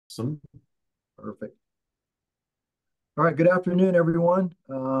Awesome. Perfect. All right, good afternoon, everyone.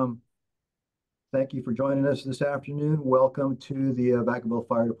 Thank you for joining us this afternoon. Welcome to the Vacaville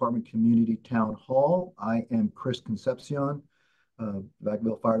Fire Department Community Town Hall. I am Chris Concepcion,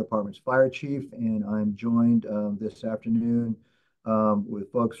 Vacaville Fire Department's fire chief, and I'm joined this afternoon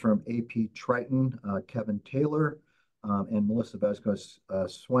with folks from AP Triton, Kevin Taylor, and Melissa Vescos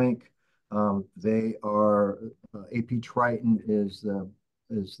Swank. They are AP Triton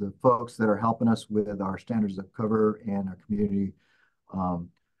is the folks that are helping us with our standards of cover and our community um,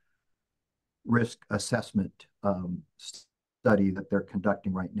 risk assessment study that they're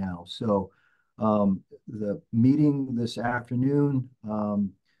conducting right now. So the meeting this afternoon,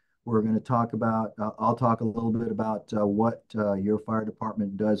 we're going to talk about, I'll talk a little bit about what your fire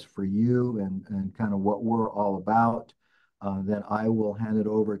department does for you and kind of what we're all about. Then I will hand it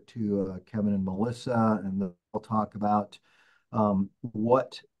over to Kevin and Melissa, and they'll talk about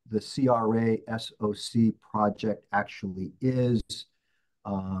what the CRA-SOC project actually is.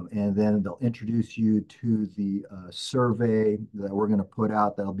 And then they'll introduce you to the survey that we're going to put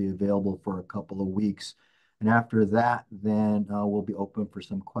out that'll be available for a couple of weeks. And after that, then we'll be open for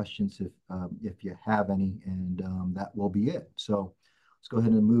some questions if you have any, and that will be it. So let's go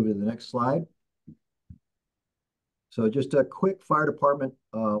ahead and move to the next slide. So just a quick fire department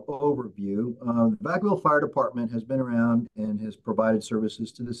overview. The Vacaville Fire Department has been around and has provided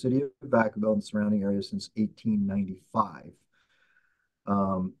services to the city of Vacaville and surrounding areas since 1895.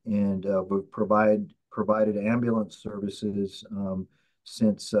 We've provided ambulance services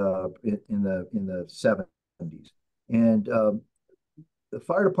since in the 70s. And the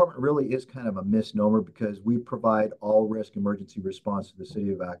fire department really is kind of a misnomer because we provide all risk emergency response to the city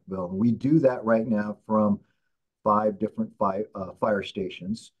of Vacaville. And we do that right now from 5 different fire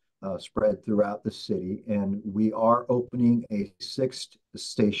stations spread throughout the city. And we are opening a 6th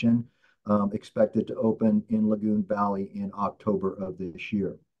station expected to open in Lagoon Valley in October of this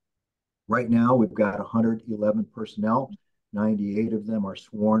year. Right now, we've got 111 personnel. 98 of them are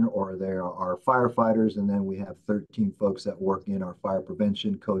sworn or they are firefighters, and then we have 13 folks that work in our fire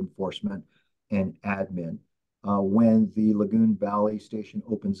prevention, code enforcement, and admin. When the Lagoon Valley station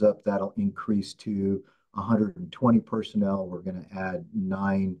opens up, that'll increase to 120 personnel. We're going to add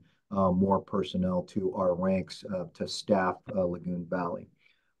 9 more personnel to our ranks to staff Lagoon Valley.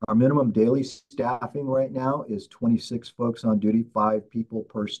 Our minimum daily staffing right now is 26 folks on duty, 5 people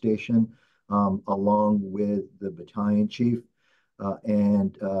per station, along with the battalion chief.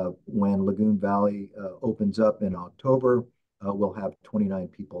 When Lagoon Valley opens up in October, we'll have 29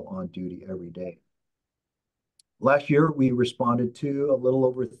 people on duty every day. Last year, we responded to a little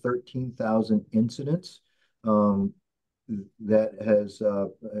over 13,000 incidents. That has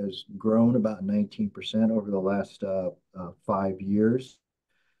grown about 19% over the last 5 years.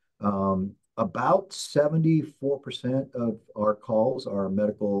 About 74% of our calls are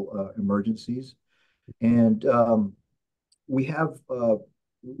medical emergencies. And we are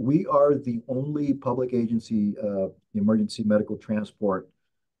the only public agency emergency medical transport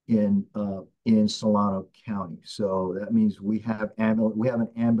in Solano County. So that means we have an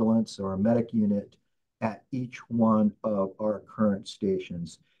ambulance or a medic unit at each one of our current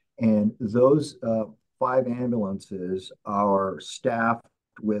stations. And those 5 ambulances are staffed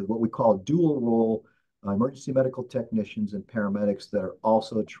with what we call dual role emergency medical technicians and paramedics that are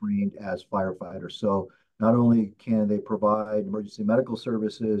also trained as firefighters. So not only can they provide emergency medical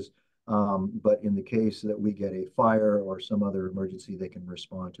services, but in the case that we get a fire or some other emergency, they can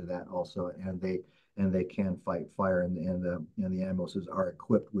respond to that also, and they can fight fire, and the ambulances are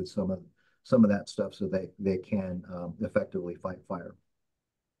equipped with some of that stuff, so they can effectively fight fire.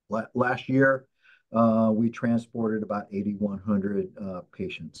 Last year, we transported about 8,100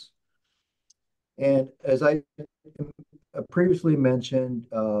 patients. And as I previously mentioned,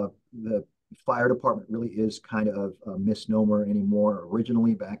 the fire department really is kind of a misnomer anymore.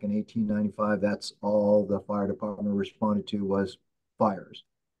 Originally, back in 1895, that's all the fire department responded to was fires.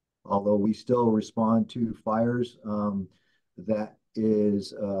 Although we still respond to fires, that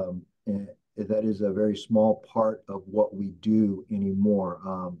is a very small part of what we do anymore.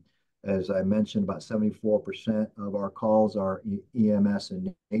 As I mentioned, about 74% of our calls are EMS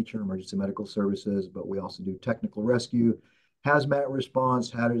in nature, emergency medical services, but we also do technical rescue, hazmat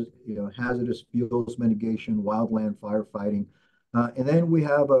response, hazardous fuels mitigation, wildland firefighting. And then we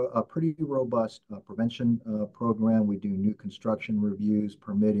have a pretty robust prevention program. We do new construction reviews,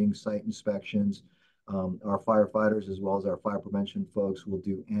 permitting, site inspections. Our firefighters, as well as our fire prevention folks, will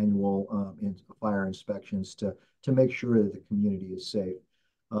do annual fire inspections to make sure that the community is safe.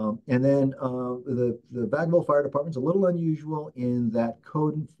 And then the Vacaville Fire Department is a little unusual in that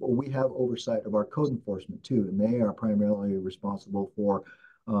we have oversight of our code enforcement too, and they are primarily responsible for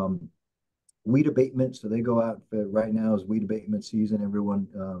weed abatement. So they go out, right now is weed abatement season. Everyone,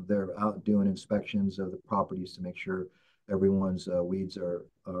 they're out doing inspections of the properties to make sure everyone's weeds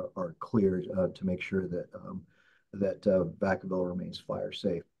are cleared, to make sure that Vacaville remains fire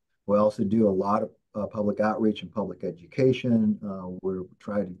safe. We also do a lot of public outreach and public education. We're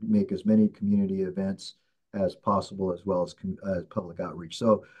trying to make as many community events as possible, as well as public outreach.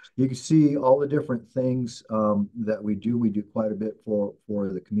 So you can see all the different things that we do. We do quite a bit for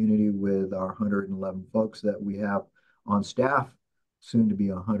the community with our 111 folks that we have on staff, soon to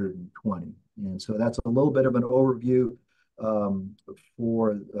be 120. And so that's a little bit of an overview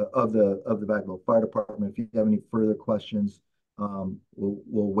for of the Vacaville Fire Department. If you have any further questions,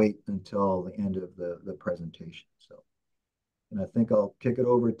 we'll wait until the end of the presentation. So, and I think I'll kick it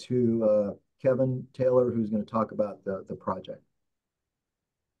over to Kevin Taylor, who's going to talk about the project.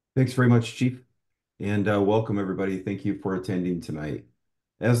 Thanks very much, Chief, and welcome everybody. Thank you for attending tonight.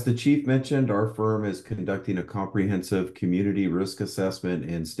 As the Chief mentioned, our firm is conducting a comprehensive community risk assessment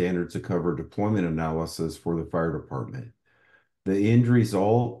and standards to cover deployment analysis for the fire department. The end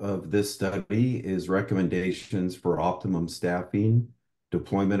result of this study is recommendations for optimum staffing,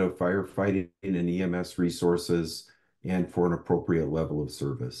 deployment of firefighting and EMS resources, and for an appropriate level of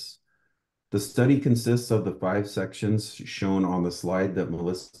service. The study consists of the 5 sections shown on the slide that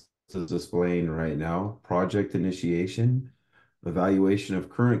Melissa is displaying right now: project initiation, evaluation of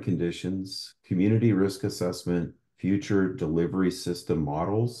current conditions, community risk assessment, future delivery system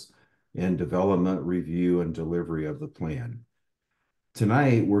models, and development, review, and delivery of the plan.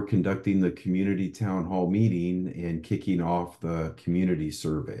 Tonight, we're conducting the community town hall meeting and kicking off the community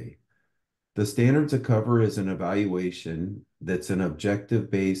survey. The standards to cover is an evaluation that's an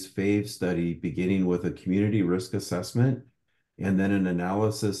objective-based phase study beginning with a community risk assessment and then an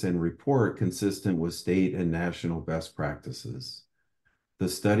analysis and report consistent with state and national best practices. The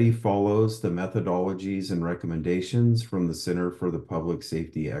study follows the methodologies and recommendations from the Center for the Public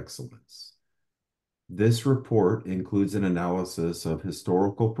Safety Excellence. This report includes an analysis of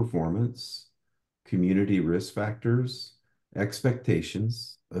historical performance, community risk factors,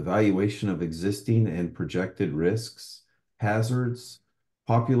 expectations, evaluation of existing and projected risks, hazards,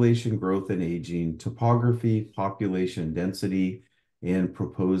 population growth and aging, topography, population density, and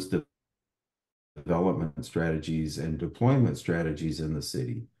proposed development strategies and deployment strategies in the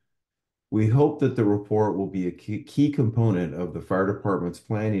city. We hope that the report will be a key component of the fire department's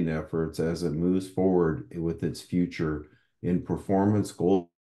planning efforts as it moves forward with its future in performance goal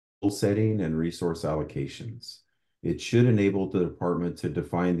setting and resource allocations. It should enable the department to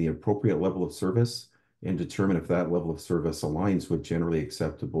define the appropriate level of service and determine if that level of service aligns with generally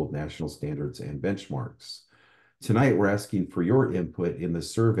acceptable national standards and benchmarks. Tonight, we're asking for your input in the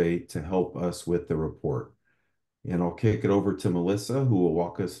survey to help us with the report. And I'll kick it over to Melissa, who will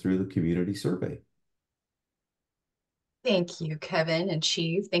walk us through the community survey. Thank you, Kevin and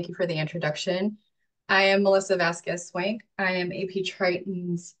Chief. Thank you for the introduction. I am Melissa Vasquez-Swank. I am AP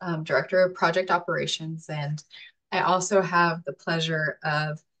Triton's Director of Project Operations, and I also have the pleasure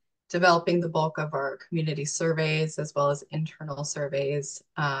of developing the bulk of our community surveys as well as internal surveys.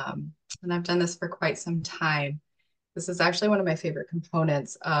 And I've done this for quite some time. This is actually one of my favorite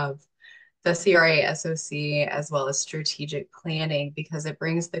components of the CRA-SOC as well as strategic planning, because it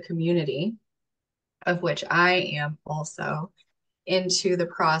brings the community, of which I am also, into the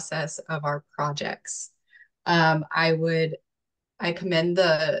process of our projects. I commend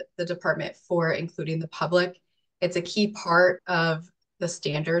the department for including the public. It's a key part of the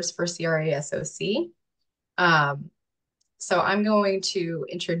standards for CRA-SOC. So I'm going to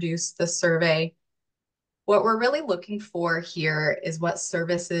introduce the survey. What we're really looking for here is what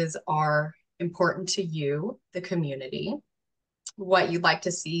services are important to you, the community, what you'd like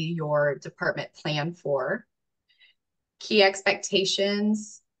to see your department plan for, key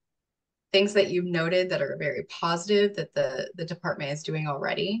expectations, things that you've noted that are very positive that the department is doing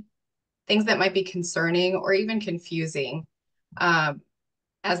already, things that might be concerning or even confusing.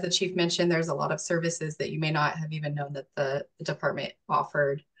 As the chief mentioned, there's a lot of services that you may not have even known that the department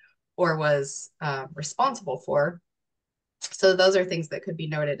offered or was responsible for. So those are things that could be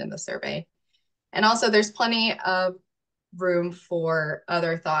noted in the survey. And also there's plenty of room for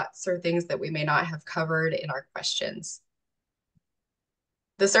other thoughts or things that we may not have covered in our questions.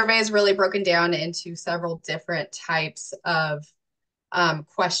 The survey is really broken down into several different types of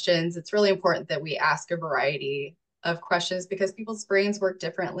questions. It's really important that we ask a variety of questions because people's brains work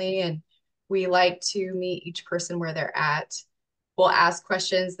differently, and we like to meet each person where they're at. We'll ask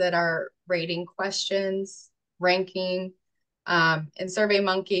questions that are rating questions, ranking. In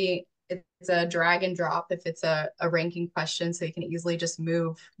SurveyMonkey, it's a drag and drop if it's a ranking question, so you can easily just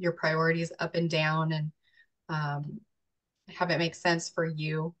move your priorities up and down and have it make sense for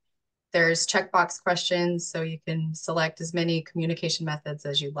you. There's checkbox questions, so you can select as many communication methods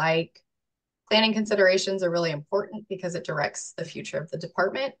as you like. Planning considerations are really important because it directs the future of the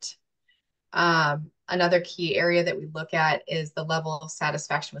department. Another key area that we look at is the level of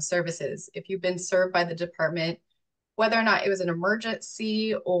satisfaction with services. If you've been served by the department, whether or not it was an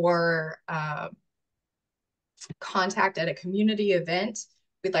emergency or contact at a community event,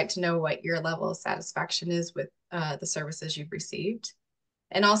 we'd like to know what your level of satisfaction is with the services you've received.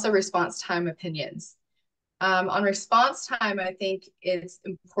 And also response time opinions. On response time, I think it's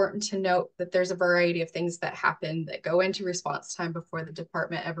important to note that there's a variety of things that happen that go into response time before the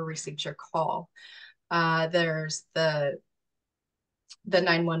department ever receives your call. There's the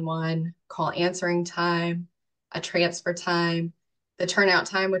 911 call answering time, a transfer time, the turnout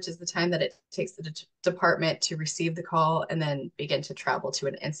time, which is the time that it takes the department to receive the call and then begin to travel to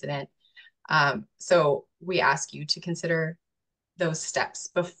an incident. So we ask you to consider those steps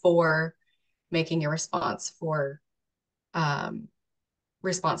before making your response for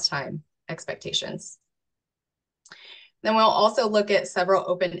response time expectations. Then we'll also look at several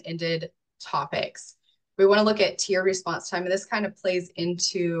open-ended topics. We want to look at tier response time, and this kind of plays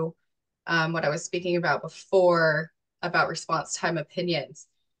into what I was speaking about before about response time opinions,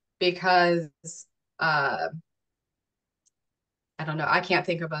 because I don't know, I can't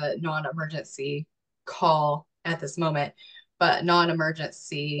think of a non-emergency call at this moment, but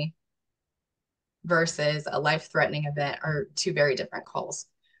non-emergency versus a life-threatening event are two very different calls.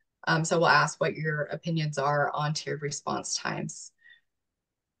 So we'll ask what your opinions are on tiered response times.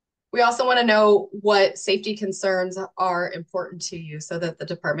 We also want to know what safety concerns are important to you so that the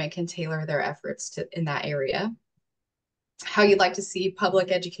department can tailor their efforts in that area. How you'd like to see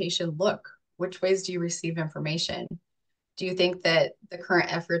public education look. Which ways do you receive information? Do you think that the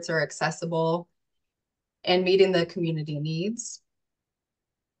current efforts are accessible and meeting the community needs?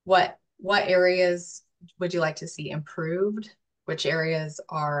 What areas would you like to see improved? Which areas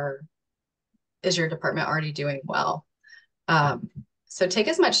is your department already doing well? So take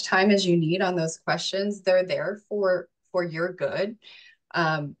as much time as you need on those questions. They're there for your good.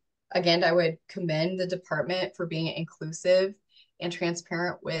 Again, I would commend the department for being inclusive and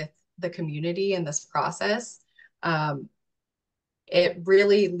transparent with the community in this process. It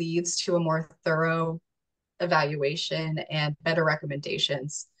really leads to a more thorough evaluation and better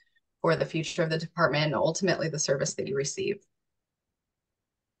recommendations for the future of the department and ultimately the service that you receive.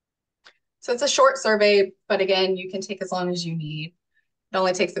 So it's a short survey, but again, you can take as long as you need. It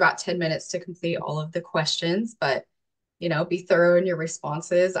only takes about 10 minutes to complete all of the questions, but be thorough in your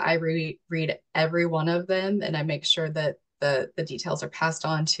responses. I read every one of them and I make sure that the details are passed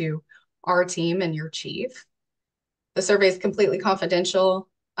on to our team and your chief. The survey is completely confidential.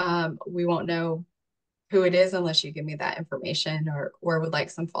 We won't know who it is unless you give me that information or would like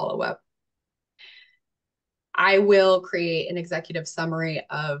some follow-up. I will create an executive summary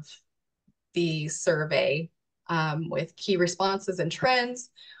of the survey with key responses and trends.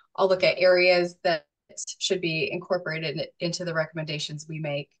 I'll look at areas that should be incorporated into the recommendations we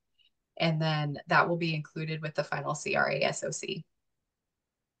make, and then that will be included with the final CRA-SOC.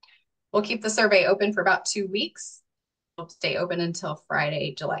 We'll keep the survey open for about 2 weeks. We'll stay open until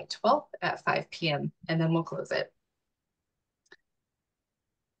Friday, July 12th at 5 p.m., and then we'll close it.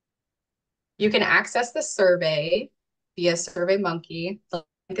 You can access the survey via SurveyMonkey. The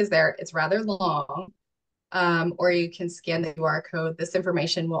link is there. It's rather long, or you can scan the QR code. This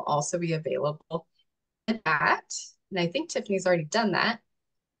information will also be available in that, and I think Tiffany's already done that.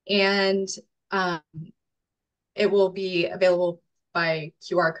 And it will be available by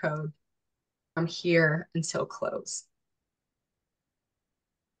QR code from here until close.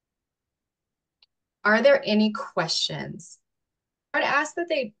 Are there any questions? I would ask that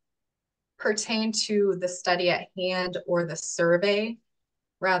they pertain to the study at hand or the survey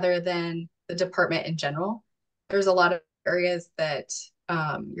rather than the department in general. There's a lot of areas that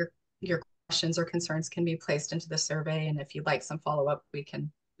your questions or concerns can be placed into the survey, and if you'd like some follow-up, we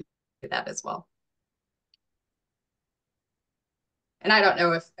can do that as well. And I don't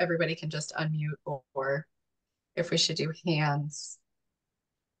know if everybody can just unmute or if we should do hands.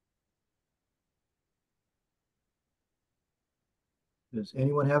 Does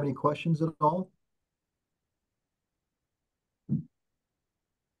anyone have any questions at all?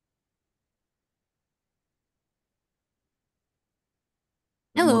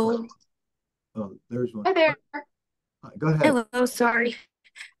 Hello. Oh, there's one. Hi there. Go ahead. Hello, sorry.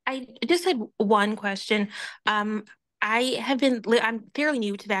 I just had one question. Um, I'm fairly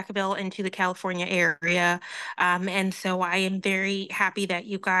new to Vacaville and to the California area. And so I am very happy that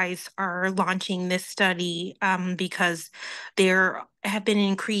you guys are launching this study, because there have been an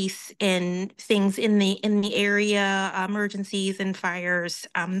increase in things in the area, emergencies and fires.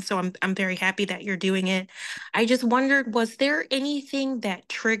 So I'm very happy that you're doing it. I just wondered, was there anything that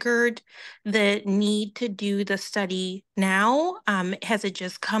triggered the need to do the study now? Has it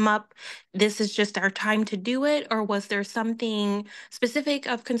just come up? This is just our time to do it, or was there something specific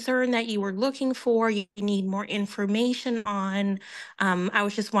of concern that you were looking for, you need more information on? I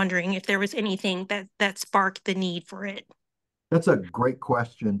was just wondering if there was anything that sparked the need for it. That's a great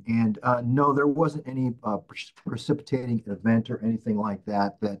question. And no, there wasn't any precipitating event or anything like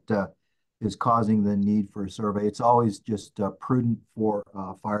that that is causing the need for a survey. It's always just prudent for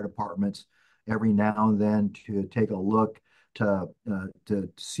fire departments every now and then to take a look to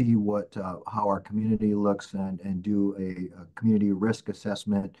see what how our community looks and do a community risk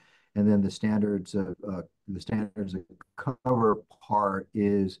assessment. And then the standards of cover part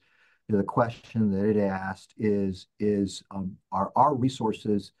is the question that it asked is are our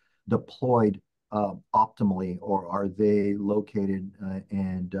resources deployed optimally, or are they located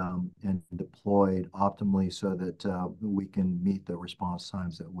and deployed optimally so that we can meet the response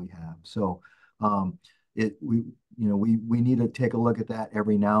times that we have? So it we we need to take a look at that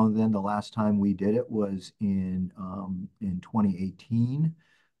every now and then. The last time we did it was in 2018.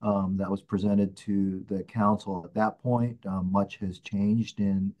 That was presented to the council at that point. Much has changed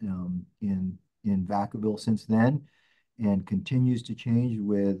in Vacaville since then, and continues to change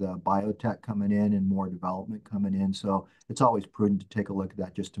with biotech coming in and more development coming in. So it's always prudent to take a look at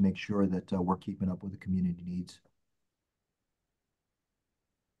that just to make sure that we're keeping up with the community needs.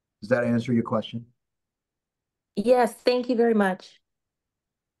 Does that answer your question? Yes, thank you very much.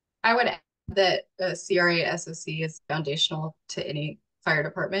 I would add that CRA-SOC is foundational to any fire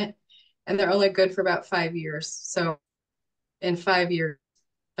department, and they're only good for about 5 years. So in 5 years,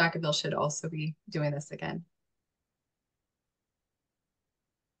 Vacaville should also be doing this again.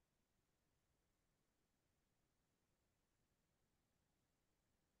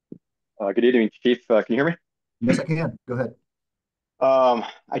 Good evening, Chief. Can you hear me? Yes, I can. Go ahead.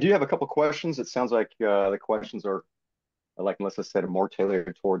 I do have a couple questions. It sounds like the questions are, like Melissa said, more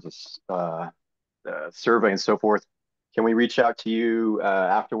tailored towards this survey and so forth. Can we reach out to you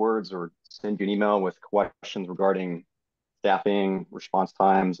afterwards or send you an email with questions regarding staffing, response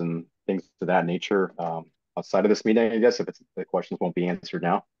times, and things of that nature outside of this meeting, I guess, if the questions won't be answered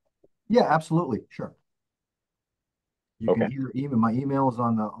now? Yeah, absolutely. Sure. You Okay. can either email, my email is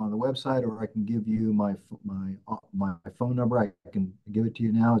on the website, or I can give you my phone number. I can give it to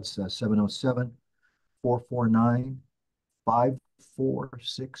you now. It's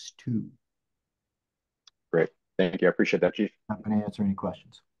 707-449-5462. Great. Thank you. I appreciate that, Chief. I'm going to answer any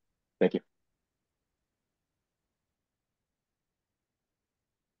questions. Thank you.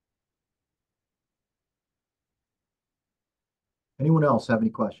 Anyone else have any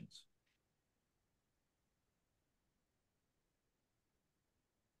questions?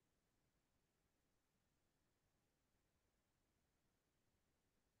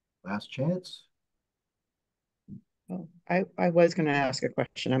 Last chance. Oh, I was going to ask a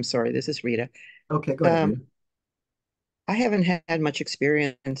question. I'm sorry. This is Rita. Okay, go ahead, Rita. I haven't had much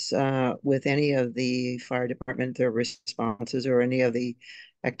experience with any of the fire department, their responses, or any of the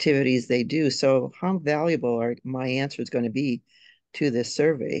activities they do. So how valuable are my answers going to be to this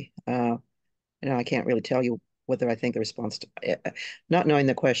survey? I can't really tell you whether I think the response to, not knowing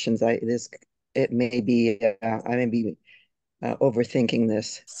the questions, I may be overthinking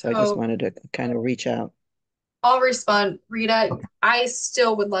this. So I just wanted to kind of reach out. I'll respond, Rita. Okay. I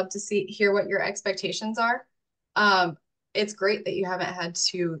still would love to hear what your expectations are. It's great that you haven't had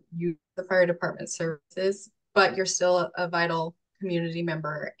to use the fire department services, but you're still a vital community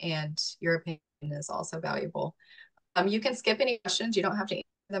member, and your opinion is also valuable. You can skip any questions. You don't have to answer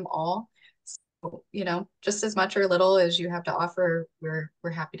them all. So, just as much or little as you have to offer, we're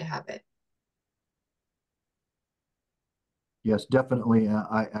happy to have it. Yes, definitely.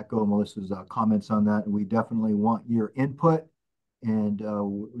 I echo Melissa's comments on that. We definitely want your input, and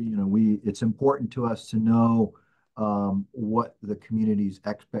it's important to us to know what the community's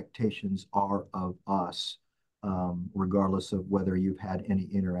expectations are of us, regardless of whether you've had any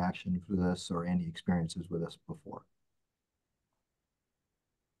interaction with us or any experiences with us before.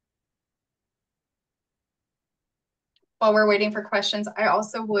 While we're waiting for questions, I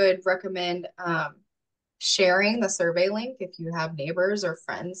also would recommend sharing the survey link if you have neighbors or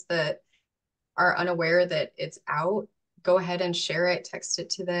friends that are unaware that it's out, go ahead and share it, text it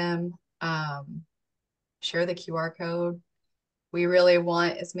to them, share the QR code. We really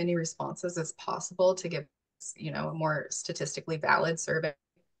want as many responses as possible to give, a more statistically valid survey.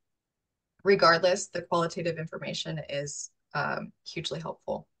 Regardless, the qualitative information is hugely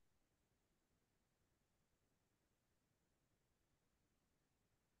helpful.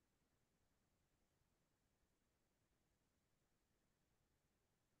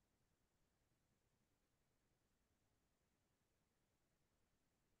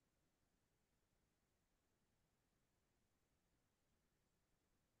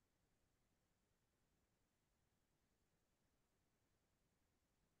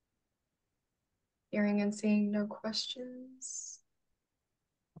 Hearing and seeing no questions.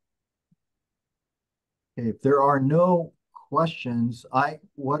 Okay, if there are no questions,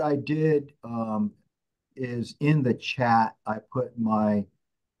 what I did is in the chat, I put my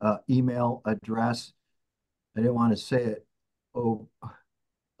email address. I didn't want to say it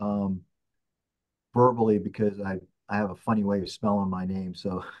um, verbally because I have a funny way of spelling my name.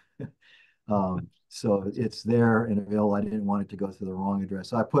 So so it's there and available. I didn't want it to go to the wrong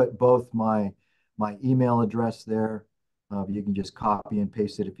address. So I put both my email address there. You can just copy and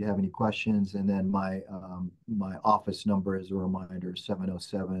paste it if you have any questions. And then my office number as a reminder,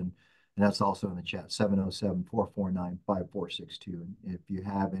 707, and that's also in the chat, 707-449-5462. And if you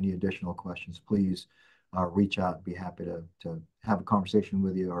have any additional questions, please reach out. I'd be happy to have a conversation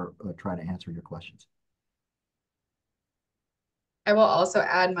with you or try to answer your questions. I will also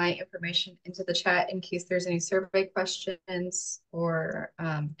add my information into the chat in case there's any survey questions or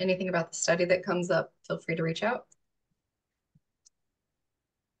anything about the study that comes up. Feel free to reach out.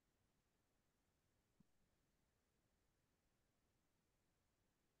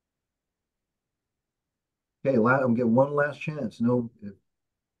 Okay, I'm getting one last chance. A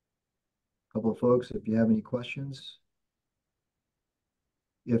couple of folks, if you have any questions.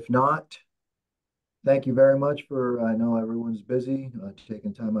 If not, thank you very much I know everyone's busy,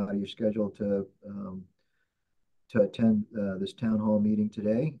 taking time out of your schedule to attend this town hall meeting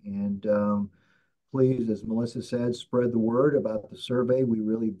today. And please, as Melissa said, spread the word about the survey. We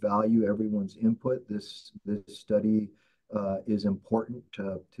really value everyone's input. This study is important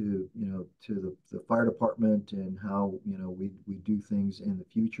to the fire department and how we do things in the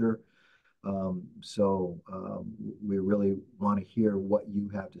future. We really want to hear what you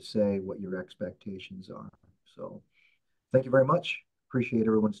have to say, what your expectations are. So thank you very much. Appreciate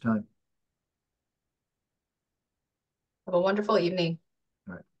everyone's time. Have a wonderful evening.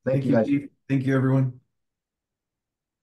 All right. Thank you, guys. Chief. Thank you, everyone.